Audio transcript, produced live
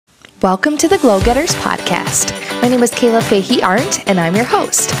Welcome to the Glow Getters podcast. My name is Kayla Fahey Arndt, and I'm your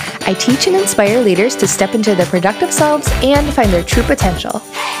host. I teach and inspire leaders to step into their productive selves and find their true potential.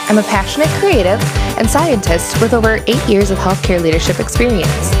 I'm a passionate creative and scientist with over 8 years of healthcare leadership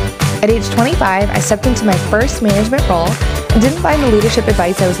experience. At age 25, I stepped into my first management role and didn't find the leadership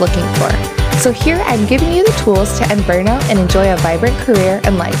advice I was looking for. So here I'm giving you the tools to end burnout and enjoy a vibrant career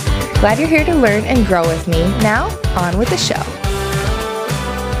and life. Glad you're here to learn and grow with me. Now, on with the show.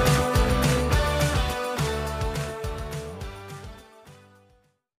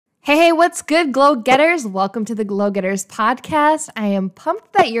 Hey, what's good, Glow Getters? Welcome to the Glow Getters podcast. I am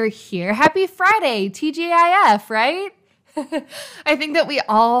pumped that you're here. Happy Friday, TGIF, right? I think that we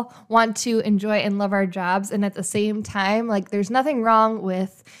all want to enjoy and love our jobs, and at the same time, there's nothing wrong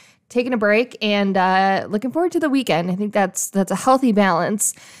with taking a break and looking forward to the weekend. I think that's a healthy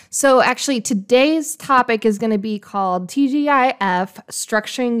balance. So actually, today's topic is going to be called TGIF,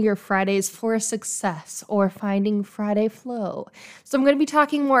 Structuring Your Fridays for Success, or Finding Friday Flow. So I'm going to be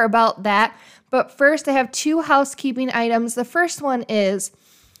talking more about that. But first, I have two housekeeping items. The first one is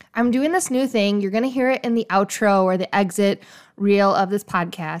I'm doing this new thing. You're going to hear it in the outro or the exit reel of this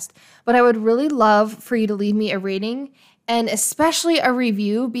podcast. But I would really love for you to leave me a rating and especially a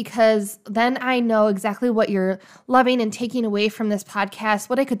review, because then I know exactly what you're loving and taking away from this podcast,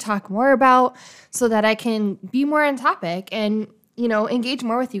 what I could talk more about so that I can be more on topic and, engage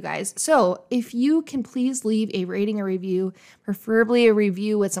more with you guys. So if you can please leave a rating or review, preferably a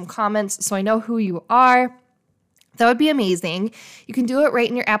review with some comments so I know who you are, that would be amazing. You can do it right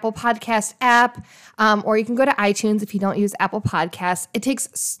in your Apple Podcast app, or you can go to iTunes if you don't use Apple Podcasts. It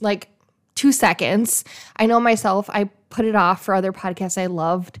takes 2 seconds. I know myself, I put it off for other podcasts I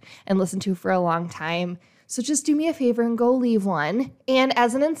loved and listened to for a long time. So just do me a favor and go leave one. And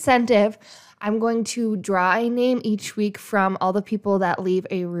as an incentive, I'm going to draw a name each week from all the people that leave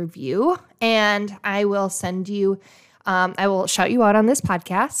a review. And I will send you, I will shout you out on this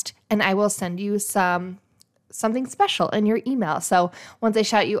podcast, and I will send you something special in your email. So once I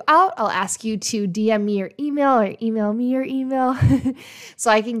shout you out, I'll ask you to DM me your email or email me your email so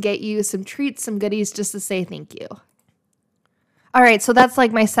I can get you some treats, some goodies just to say thank you. All right, so that's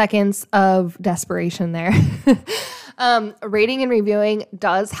my seconds of desperation there. Rating and reviewing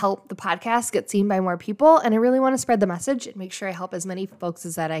does help the podcast get seen by more people, and I really want to spread the message and make sure I help as many folks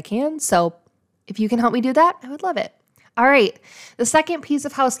as that I can. So if you can help me do that, I would love it. All right, the second piece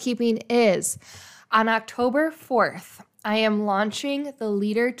of housekeeping is on October 4th, I am launching the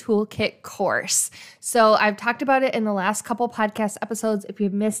Leader Toolkit course. So I've talked about it in the last couple podcast episodes. If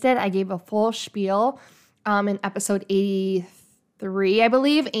you've missed it, I gave a full spiel in episode 83, I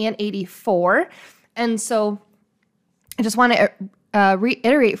believe, and 84. And so I just want to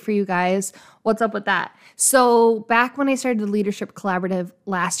reiterate for you guys what's up with that. So back when I started the Leadership Collaborative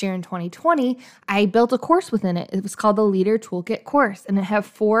last year in 2020, I built a course within it. It was called the Leader Toolkit course, and it had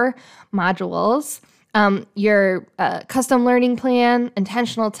 4 modules. Your custom learning plan,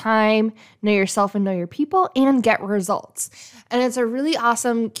 intentional time, know yourself and know your people, and get results. And it's a really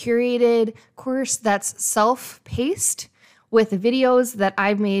awesome curated course that's self-paced with videos that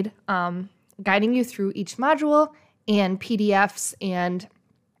I've made guiding you through each module, and PDFs and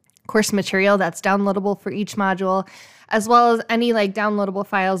course material that's downloadable for each module, as well as any downloadable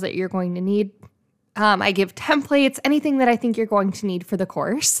files that you're going to need. I give templates, anything that I think you're going to need for the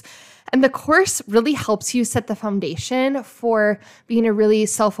course. And the course really helps you set the foundation for being a really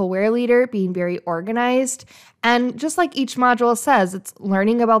self-aware leader, being very organized. And just like each module says, it's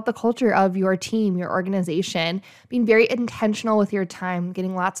learning about the culture of your team, your organization, being very intentional with your time,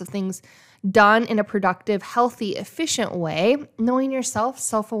 getting lots of things done in a productive, healthy, efficient way, knowing yourself,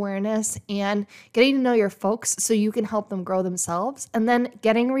 self-awareness, and getting to know your folks so you can help them grow themselves, and then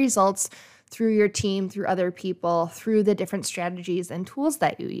getting results through your team, through other people, through the different strategies and tools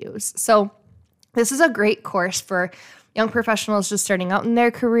that you use. So this is a great course for young professionals just starting out in their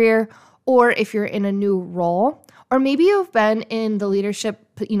career, or if you're in a new role, or maybe you've been in the leadership,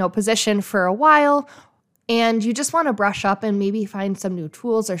 position for a while, and you just want to brush up and maybe find some new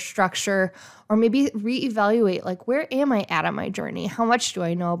tools or structure, or maybe reevaluate, where am I at on my journey? How much do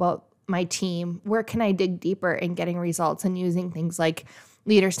I know about my team? Where can I dig deeper in getting results and using things like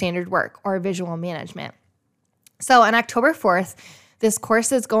leader standard work or visual management? So on October 4th, this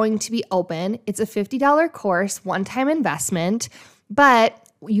course is going to be open. It's a $50 course, one-time investment, but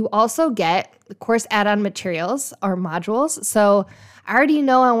you also get the course add-on materials or modules. So I already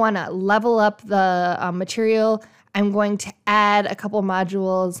know I want to level up the material. I'm going to add a couple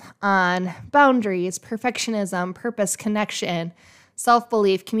modules on boundaries, perfectionism, purpose, connection,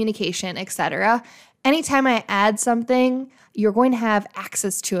 self-belief, communication, etc. Anytime I add something, you're going to have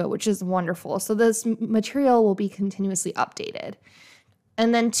access to it, which is wonderful. So this material will be continuously updated.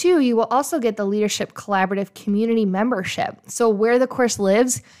 And then 2, you will also get the Leadership Collaborative Community membership. So where the course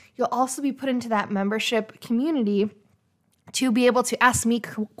lives, you'll also be put into that membership community to be able to ask me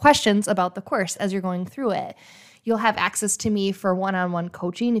questions about the course as you're going through it. You'll have access to me for one-on-one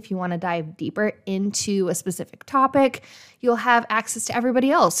coaching if you want to dive deeper into a specific topic. You'll have access to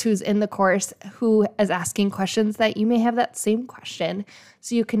everybody else who's in the course who is asking questions that you may have that same question.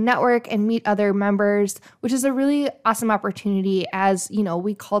 So you can network and meet other members, which is a really awesome opportunity as,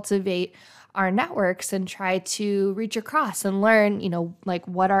 we cultivate our networks and try to reach across and learn, like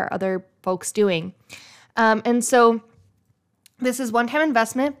what are other folks doing. And so this is one-time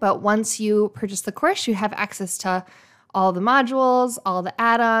investment, but once you purchase the course, you have access to all the modules, all the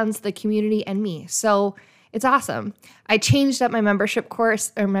add-ons, the community, and me. So it's awesome. I changed up my membership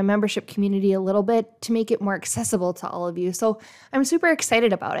course or my membership community a little bit to make it more accessible to all of you. So I'm super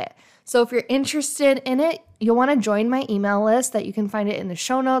excited about it. So if you're interested in it, you'll want to join my email list that you can find it in the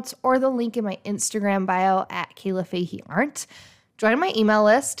show notes or the link in my Instagram bio at Kayla Fahey Arndt. Join my email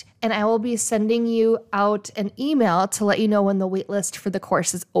list, and I will be sending you out an email to let you know when the waitlist for the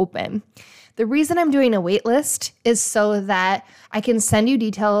course is open. The reason I'm doing a waitlist is so that I can send you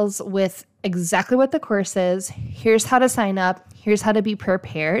details with exactly what the course is. Here's how to sign up. Here's how to be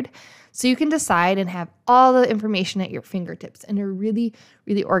prepared. So you can decide and have all the information at your fingertips in a really,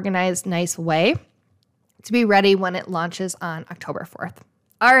 really organized, nice way to be ready when it launches on October 4th.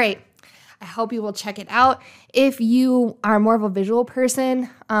 All right. I hope you will check it out. If you are more of a visual person,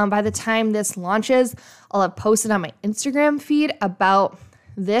 by the time this launches, I'll have posted on my Instagram feed about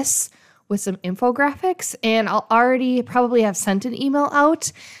this with some infographics, and I'll already probably have sent an email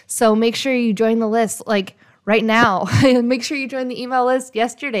out. So make sure you join the list like right now. Make sure you join the email list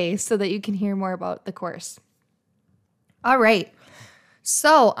yesterday so that you can hear more about the course. All right.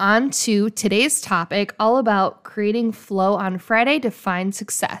 So on to today's topic, all about creating flow on Friday to find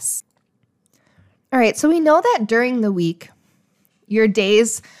success. All right, so we know that during the week, your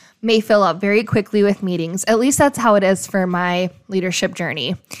days may fill up very quickly with meetings. At least that's how it is for my leadership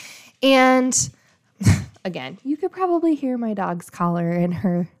journey. And again, you could probably hear my dog's collar and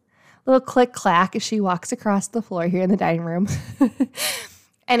her little click-clack as she walks across the floor here in the dining room.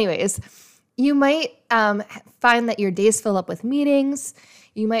 Anyways, you might find that your days fill up with meetings.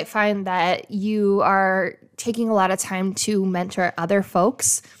 You might find that you are taking a lot of time to mentor other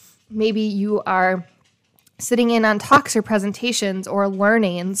folks. Maybe you are sitting in on talks or presentations or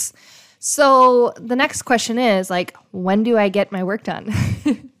learnings. So the next question is when do I get my work done?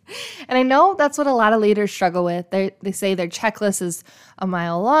 And I know that's what a lot of leaders struggle with. They say their checklist is a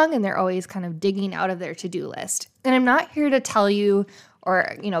mile long and they're always kind of digging out of their to-do list. And I'm not here to tell you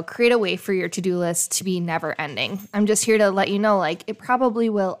or, create a way for your to-do list to be never ending. I'm just here to let you know, it probably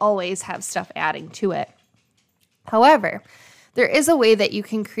will always have stuff adding to it. However, there is a way that you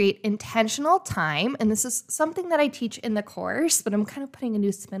can create intentional time, and this is something that I teach in the course, but I'm kind of putting a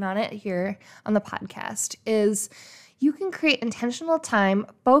new spin on it here on the podcast, is you can create intentional time,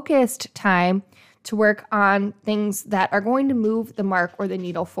 focused time to work on things that are going to move the mark or the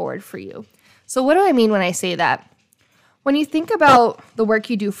needle forward for you. So what do I mean when I say that? When you think about the work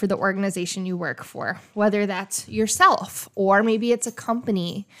you do for the organization you work for, whether that's yourself or maybe it's a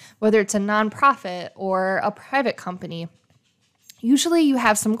company, whether it's a nonprofit or a private company, usually you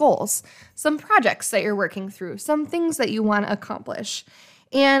have some goals, some projects that you're working through, some things that you want to accomplish.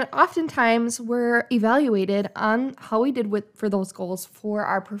 And oftentimes we're evaluated on how we did for those goals for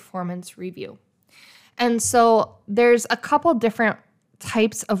our performance review. And so there's a couple different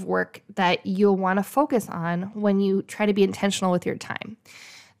types of work that you'll want to focus on when you try to be intentional with your time.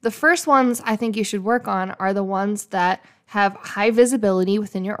 The first ones I think you should work on are the ones that have high visibility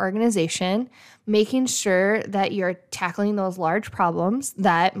within your organization, making sure that you're tackling those large problems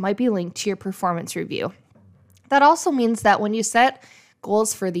that might be linked to your performance review. That also means that when you set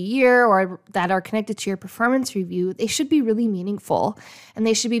goals for the year or that are connected to your performance review, they should be really meaningful and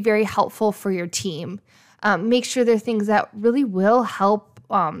they should be very helpful for your team. Make sure they're things that really will help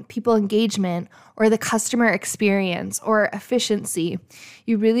people engagement or the customer experience or efficiency.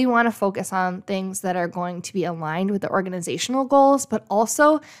 You really want to focus on things that are going to be aligned with the organizational goals, but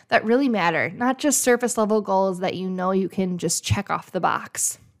also that really matter, not just surface level goals that you can just check off the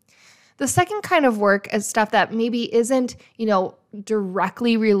box. The second kind of work is stuff that maybe isn't,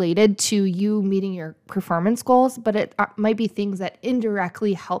 directly related to you meeting your performance goals, but it might be things that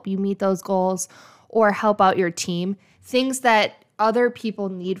indirectly help you meet those goals or help out your team, things that other people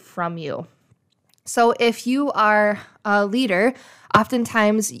need from you. So if you are a leader,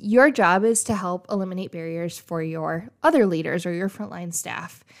 oftentimes your job is to help eliminate barriers for your other leaders or your frontline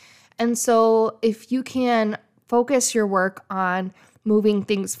staff. And so if you can focus your work on moving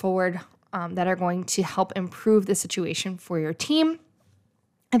things forward that are going to help improve the situation for your team,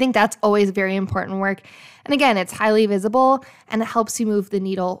 I think that's always very important work. And again, it's highly visible and it helps you move the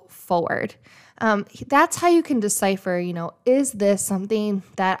needle forward. That's how you can decipher, is this something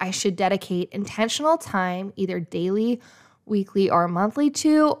that I should dedicate intentional time, either daily, weekly, or monthly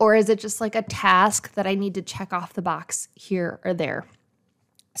to, or is it just like a task that I need to check off the box here or there?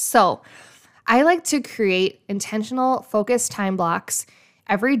 So I like to create intentional focused time blocks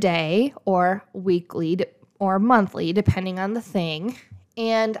every day or weekly or monthly, depending on the thing,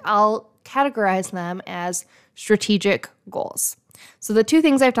 and I'll categorize them as strategic goals. So the two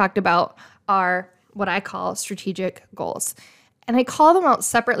things I've talked about are what I call strategic goals. And I call them out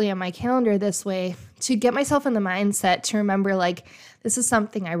separately on my calendar this way to get myself in the mindset to remember, this is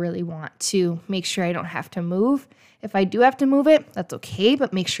something I really want to make sure I don't have to move. If I do have to move it, that's okay,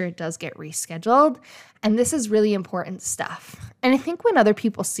 but make sure it does get rescheduled. And this is really important stuff. And I think when other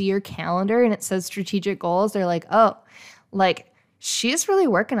people see your calendar and it says strategic goals, they're like, oh, she's really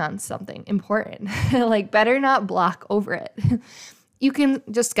working on something important. Better not block over it. You can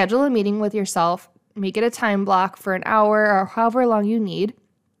just schedule a meeting with yourself, make it a time block for an hour or however long you need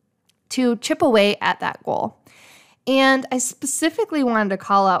to chip away at that goal. And I specifically wanted to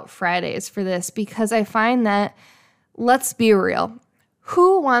call out Fridays for this because I find that, let's be real,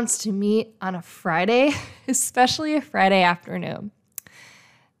 who wants to meet on a Friday, especially a Friday afternoon?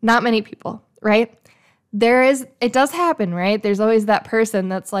 Not many people, right? It does happen, right? There's always that person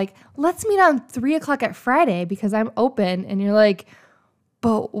that's like, let's meet on 3:00 at Friday because I'm open. And you're like,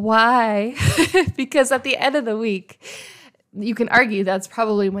 but why? Because at the end of the week, you can argue that's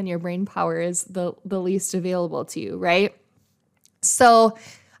probably when your brain power is the least available to you, right? So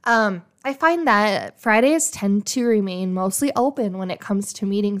I find that Fridays tend to remain mostly open when it comes to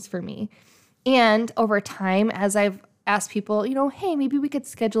meetings for me. And over time, as I've asked people, hey, maybe we could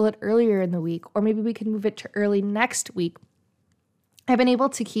schedule it earlier in the week, or maybe we could move it to early next week, I've been able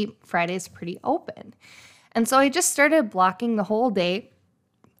to keep Fridays pretty open. And so I just started blocking the whole day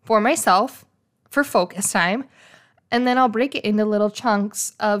for myself for focus time. And then I'll break it into little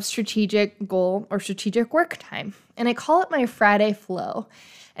chunks of strategic goal or strategic work time. And I call it my Friday flow.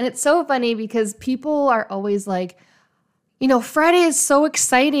 And it's so funny because people are always like, Friday is so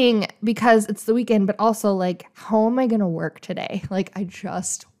exciting because it's the weekend, but also how am I going to work today? I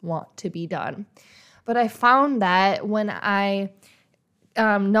just want to be done. But I found that when I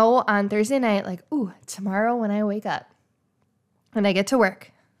know on Thursday night, tomorrow when I wake up and I get to work,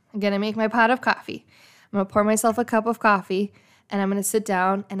 I'm going to make my pot of coffee. I'm going to pour myself a cup of coffee and I'm going to sit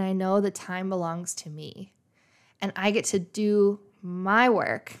down and I know the time belongs to me. And I get to do my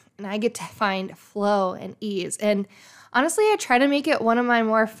work and I get to find flow and ease. And honestly, I try to make it one of my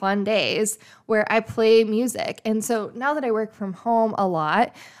more fun days where I play music. And so now that I work from home a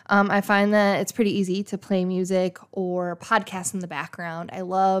lot, I find that it's pretty easy to play music or podcasts in the background. I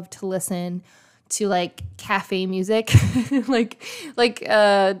love to listen to cafe music,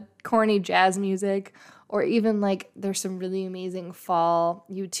 corny jazz music, or even there's some really amazing fall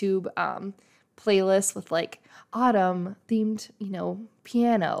YouTube playlists with autumn themed,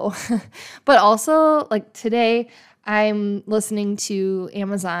 piano. But also today I'm listening to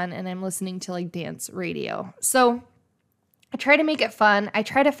Amazon and I'm listening to dance radio. So I try to make it fun. I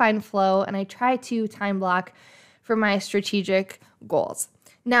try to find flow and I try to time block for my strategic goals.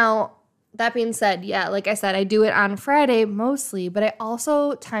 Now, that being said, like I said, I do it on Friday mostly, but I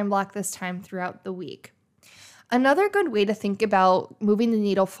also time block this time throughout the week. Another good way to think about moving the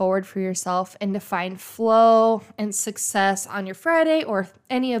needle forward for yourself and to find flow and success on your Friday or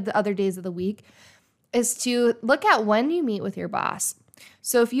any of the other days of the week is to look at when you meet with your boss.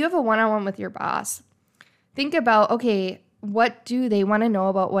 So if you have a one-on-one with your boss, think about, okay, what do they want to know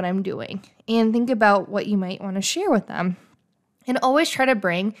about what I'm doing? And think about what you might want to share with them. And always try to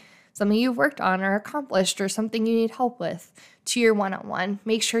bring something you've worked on or accomplished or something you need help with to your one-on-one.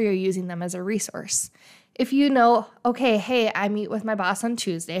 Make sure you're using them as a resource. If you know, okay, hey, I meet with my boss on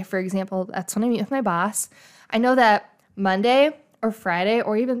Tuesday, for example, that's when I meet with my boss. I know that Monday or Friday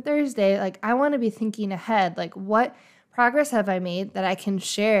or even Thursday, I want to be thinking ahead, what progress have I made that I can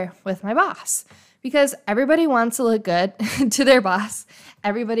share with my boss? Because everybody wants to look good to their boss.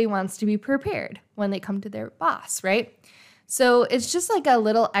 Everybody wants to be prepared when they come to their boss, right? So it's just a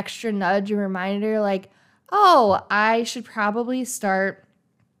little extra nudge, a reminder oh, I should probably start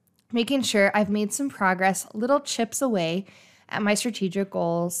making sure I've made some progress, little chips away at my strategic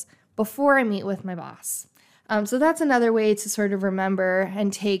goals before I meet with my boss. So that's another way to sort of remember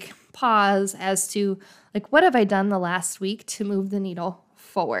and take pause as to like, what have I done the last week to move the needle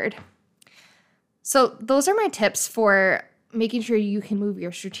forward? So those are my tips for making sure you can move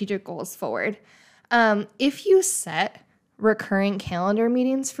your strategic goals forward. If you set recurring calendar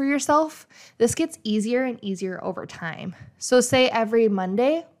meetings for yourself, this gets easier and easier over time. So say every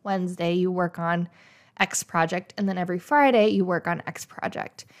Monday, Wednesday, you work on X project, and then every Friday you work on X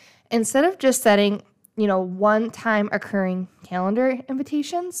project. Instead of just setting, one-time occurring calendar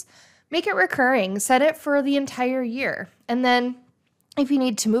invitations, make it recurring. Set it for the entire year. And then if you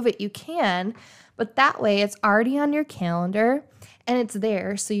need to move it, you can, but that way it's already on your calendar and it's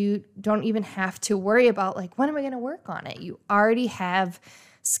there, so you don't even have to worry about like, when am I going to work on it? You already have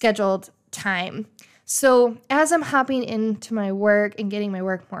scheduled time. So as I'm hopping into my work and getting my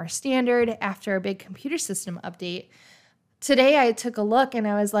work more standard after a big computer system update, today I took a look and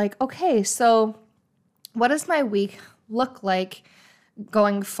I was like, okay, so what does my week look like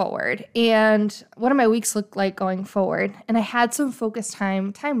going forward? And what do my weeks look like going forward? And I had some focus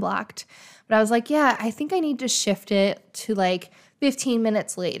time blocked, but I was like, yeah, I think I need to shift it to like 15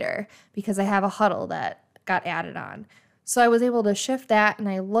 minutes later because I have a huddle that got added on. So I was able to shift that, and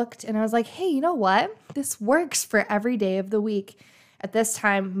I looked and I was like, hey, you know what? This works for every day of the week at this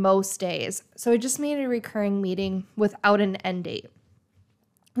time most days. So I just made a recurring meeting without an end date.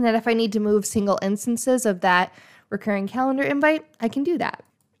 And that if I need to move single instances of that recurring calendar invite, I can do that.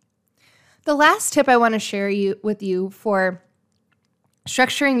 The last tip I want to share with you for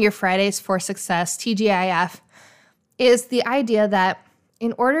structuring your Fridays for Success, TGIF, is the idea that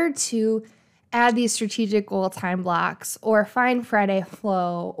in order to add these strategic goal time blocks or find Friday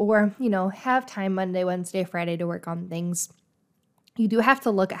flow or, have time Monday, Wednesday, Friday to work on things, you do have to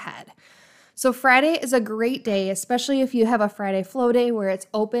look ahead. So Friday is a great day, especially if you have a Friday flow day where it's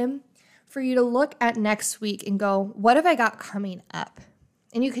open, for you to look at next week and go, what have I got coming up?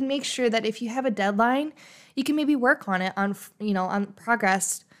 And you can make sure that if you have a deadline, you can maybe work on it on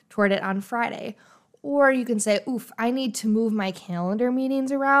progress toward it on Friday. Or you can say, oof, I need to move my calendar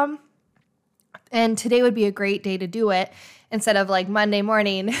meetings around. And today would be a great day to do it instead of like Monday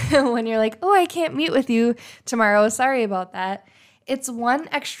morning when you're like, oh, I can't meet with you tomorrow. Sorry about that. It's one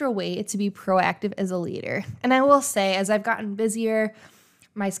extra way to be proactive as a leader. And I will say, as I've gotten busier,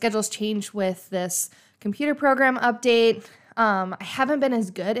 my schedule's changed with this computer program update. I haven't been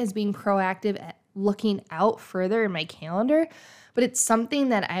as good as being proactive at looking out further in my calendar, but it's something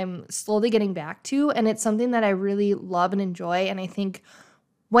that I'm slowly getting back to, and it's something that I really love and enjoy. And I think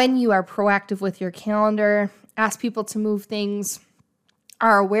when you are proactive with your calendar, ask people to move things,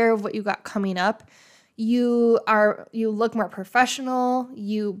 are aware of what you got coming up, you look more professional.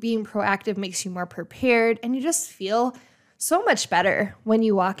 You being proactive makes you more prepared, and you just feel so much better when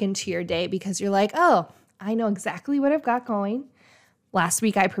you walk into your day because you're like, oh, I know exactly what I've got going. Last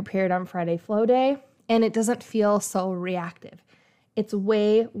week I prepared on Friday flow day, and it doesn't feel so reactive. It's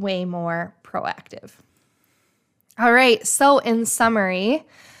way, way more proactive. All right, so in summary,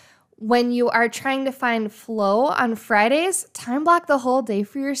 when you are trying to find flow on Fridays, time block the whole day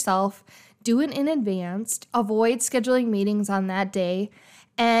for yourself. Do it in advance. Avoid scheduling meetings on that day,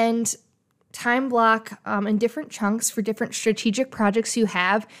 and time block in different chunks for different strategic projects you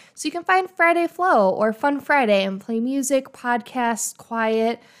have so you can find Friday flow or Fun Friday and play music, podcasts,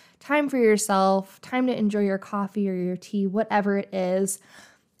 quiet, time for yourself, time to enjoy your coffee or your tea, whatever it is.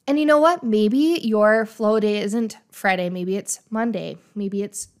 And you know what? Maybe your flow day isn't Friday. Maybe it's Monday. Maybe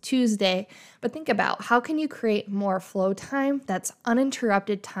it's Tuesday. But think about how can you create more flow time that's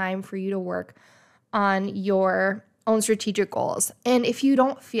uninterrupted time for you to work on your own strategic goals. And if you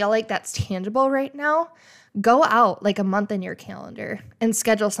don't feel like that's tangible right now, go out like a month in your calendar and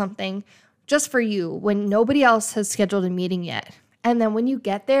schedule something just for you when nobody else has scheduled a meeting yet. And then when you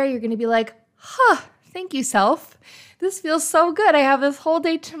get there, you're going to be like, thank you, self. This feels so good. I have this whole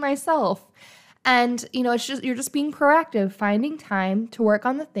day to myself. And, it's just, you're just being proactive, finding time to work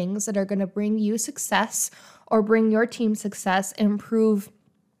on the things that are going to bring you success or bring your team success, improve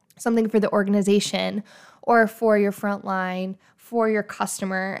something for the organization or for your front line, for your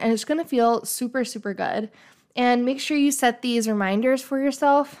customer. And it's going to feel super, super good. And make sure you set these reminders for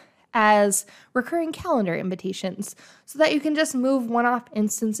yourself as recurring calendar invitations so that you can just move one-off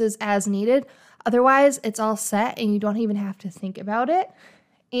instances as needed. Otherwise, it's all set and you don't even have to think about it.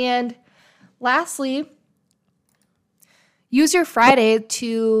 And lastly, use your Friday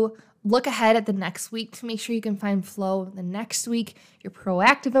to look ahead at the next week to make sure you can find flow the next week. You're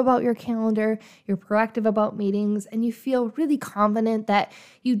proactive about your calendar, you're proactive about meetings, and you feel really confident that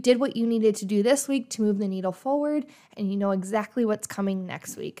you did what you needed to do this week to move the needle forward, and you know exactly what's coming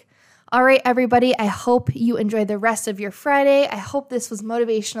next week. All right, everybody, I hope you enjoyed the rest of your Friday. I hope this was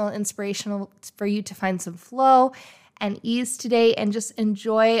motivational, inspirational for you to find some flow and ease today and just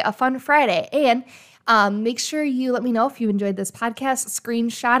enjoy a fun Friday. And make sure you let me know if you enjoyed this podcast,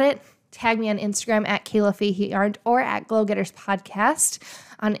 screenshot it, tag me on Instagram at Kayla Fahey Arndt or at Glow Getters Podcast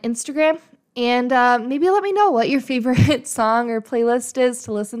on Instagram. And maybe let me know what your favorite song or playlist is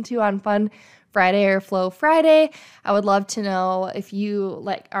to listen to on Fun Friday or Flow Friday. I would love to know if you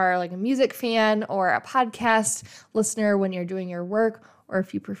are a music fan or a podcast listener when you're doing your work, or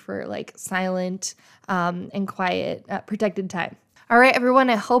if you prefer silent and quiet, protected time. All right, everyone,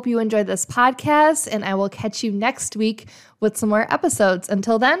 I hope you enjoyed this podcast, and I will catch you next week with some more episodes.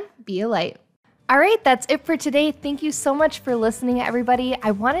 Until then, be a light. All right, that's it for today. Thank you so much for listening, everybody.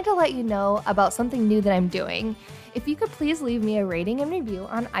 I wanted to let you know about something new that I'm doing. If you could please leave me a rating and review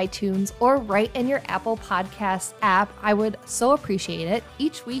on iTunes or write in your Apple Podcasts app, I would so appreciate it.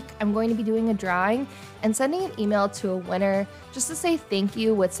 Each week, I'm going to be doing a drawing and sending an email to a winner just to say thank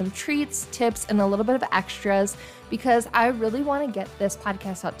you with some treats, tips, and a little bit of extras, because I really want to get this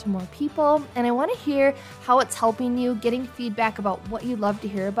podcast out to more people, and I want to hear how it's helping you, getting feedback about what you'd love to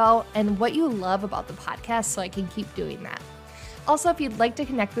hear about and what you love about the podcast so I can keep doing that. Also, if you'd like to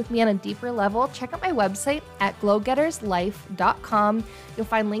connect with me on a deeper level, check out my website at glowgetterslife.com. You'll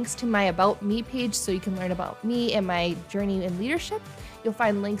find links to my About Me page so you can learn about me and my journey in leadership. You'll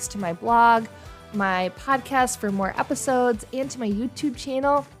find links to my blog, my podcast for more episodes, and to my YouTube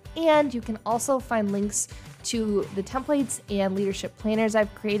channel. And you can also find links to the templates and leadership planners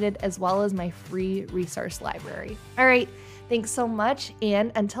I've created, as well as my free resource library. All right, thanks so much.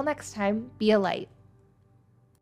 And until next time, be a light.